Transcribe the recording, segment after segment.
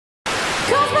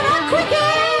Cosmonaut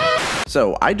Cricket!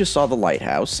 So, I just saw The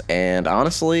Lighthouse, and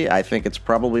honestly, I think it's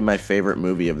probably my favorite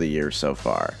movie of the year so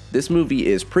far. This movie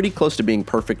is pretty close to being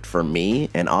perfect for me,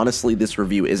 and honestly, this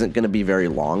review isn't going to be very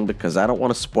long because I don't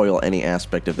want to spoil any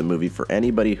aspect of the movie for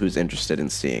anybody who's interested in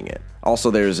seeing it.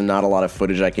 Also, there's not a lot of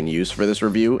footage I can use for this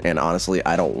review, and honestly,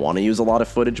 I don't want to use a lot of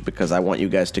footage because I want you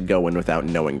guys to go in without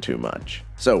knowing too much.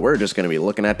 So we're just going to be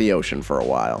looking at the ocean for a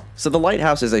while. So The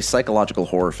Lighthouse is a psychological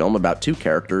horror film about two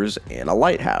characters in a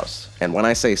lighthouse. And when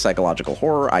I say psychological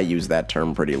horror, I use that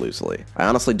term pretty loosely. I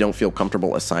honestly don't feel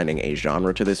comfortable assigning a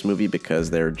genre to this movie because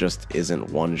there just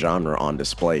isn't one genre on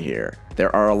display here.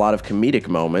 There are a lot of comedic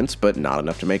moments, but not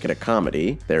enough to make it a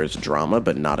comedy. There's drama,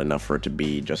 but not enough for it to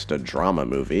be just a drama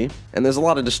movie. And there's a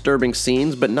lot of disturbing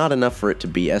scenes, but not enough for it to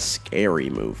be a scary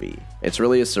movie. It's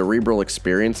really a cerebral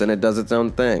experience and it does its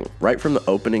own thing. Right from the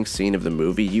opening scene of the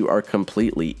movie, you are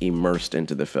completely immersed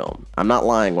into the film. I'm not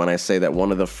lying when I say that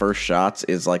one of the first shots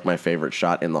is like my favorite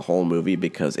shot in the whole movie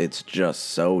because it's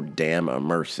just so damn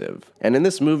immersive. And in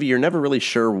this movie, you're never really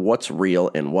sure what's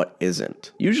real and what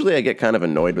isn't. Usually I get kind of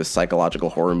annoyed with psychological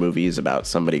horror movies about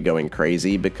somebody going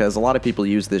crazy because a lot of people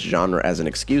use this genre as an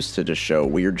excuse to just show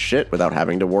weird shit without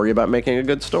having to worry about making a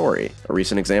good story. A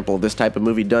recent example of this type of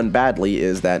movie done badly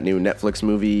is that new Netflix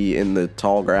movie In the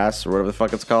Tall Grass, or whatever the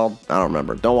fuck it's called. I don't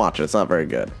remember. Don't watch it. It's not very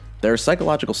good. There are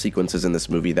psychological sequences in this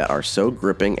movie that are so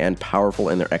gripping and powerful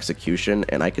in their execution,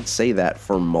 and I could say that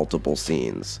for multiple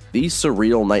scenes. These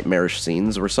surreal, nightmarish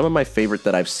scenes were some of my favorite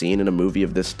that I've seen in a movie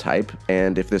of this type,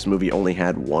 and if this movie only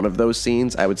had one of those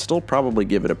scenes, I would still probably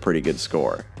give it a pretty good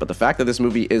score. But the fact that this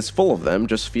movie is full of them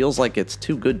just feels like it's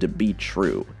too good to be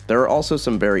true. There are also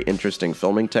some very interesting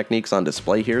filming techniques on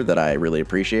display here that I really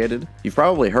appreciated. You've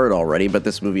probably heard already, but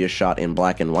this movie is shot in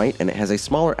black and white, and it has a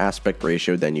smaller aspect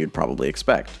ratio than you'd probably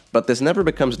expect. But this never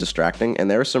becomes distracting,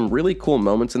 and there are some really cool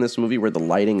moments in this movie where the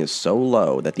lighting is so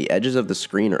low that the edges of the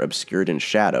screen are obscured in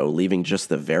shadow, leaving just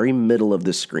the very middle of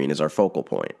the screen as our focal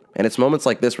point. And it's moments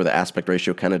like this where the aspect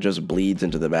ratio kind of just bleeds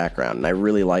into the background, and I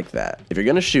really like that. If you're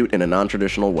gonna shoot in a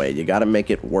non-traditional way, you gotta make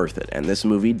it worth it, and this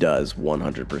movie does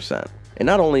 100%. And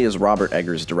not only is Robert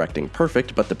Eggers' directing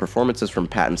perfect, but the performances from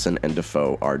Pattinson and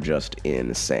Dafoe are just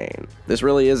insane. This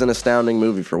really is an astounding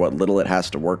movie for what little it has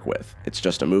to work with. It's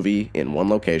just a movie in one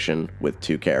location with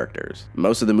two characters.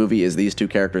 Most of the movie is these two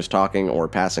characters talking or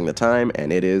passing the time,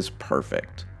 and it is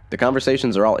perfect. The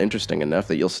conversations are all interesting enough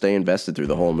that you'll stay invested through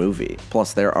the whole movie.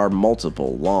 Plus, there are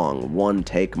multiple, long,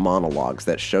 one-take monologues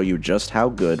that show you just how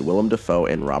good Willem Dafoe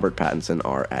and Robert Pattinson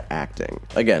are at acting.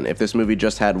 Again, if this movie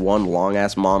just had one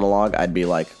long-ass monologue, I'd be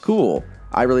like, cool,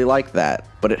 I really like that.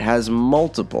 But it has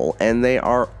multiple, and they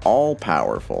are all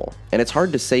powerful. And it's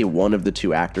hard to say one of the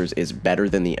two actors is better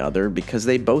than the other because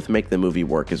they both make the movie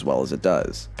work as well as it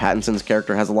does. Pattinson's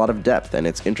character has a lot of depth, and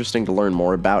it's interesting to learn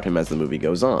more about him as the movie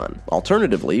goes on.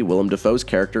 Alternatively, Willem Dafoe's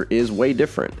character is way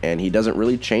different, and he doesn't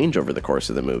really change over the course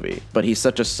of the movie. But he's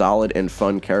such a solid and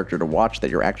fun character to watch that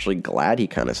you're actually glad he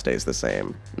kind of stays the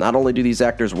same. Not only do these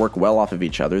actors work well off of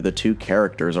each other, the two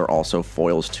characters are also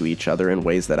foils to each other in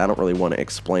ways that I don't really want to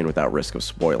explain without risk of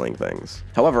spoiling things.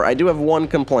 However, I do have one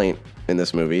complaint in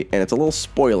this movie, and it's a little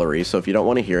spoilery, so if you don't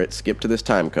want to hear it, skip to this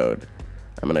time code.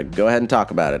 I'm gonna go ahead and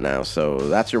talk about it now, so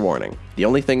that's your warning. The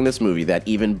only thing in this movie that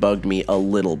even bugged me a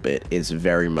little bit is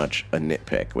very much a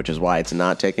nitpick, which is why it's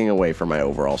not taking away from my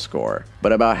overall score.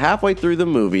 But about halfway through the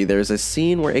movie, there's a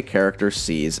scene where a character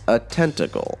sees a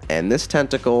tentacle, and this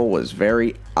tentacle was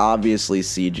very obviously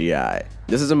CGI.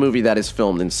 This is a movie that is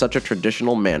filmed in such a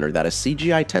traditional manner that a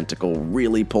CGI tentacle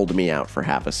really pulled me out for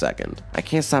half a second. I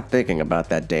can't stop thinking about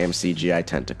that damn CGI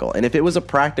tentacle, and if it was a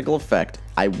practical effect,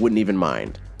 I wouldn't even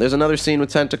mind. There's another scene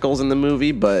with tentacles in the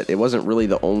movie, but it wasn't really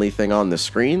the only thing on the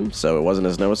screen, so it wasn't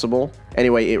as noticeable.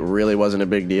 Anyway, it really wasn't a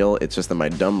big deal, it's just that my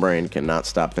dumb brain cannot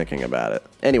stop thinking about it.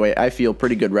 Anyway, I feel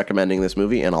pretty good recommending this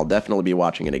movie, and I'll definitely be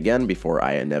watching it again before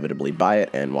I inevitably buy it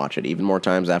and watch it even more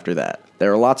times after that.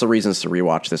 There are lots of reasons to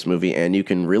rewatch this movie, and you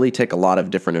can really take a lot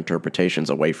of different interpretations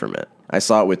away from it. I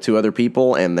saw it with two other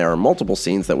people, and there are multiple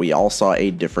scenes that we all saw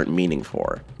a different meaning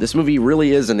for. This movie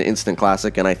really is an instant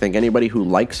classic, and I think anybody who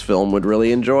likes film would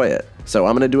really enjoy it. So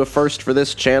I'm going to do a first for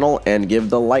this channel and give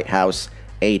The Lighthouse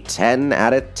a 10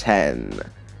 out of 10.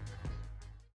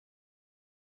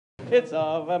 It's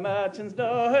of a merchant's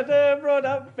daughter brought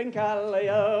up in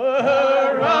Callio.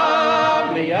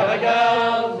 Hurrah, me other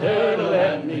gal, to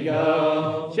let me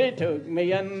go. She took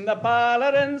me in the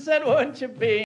parlor and said, won't you be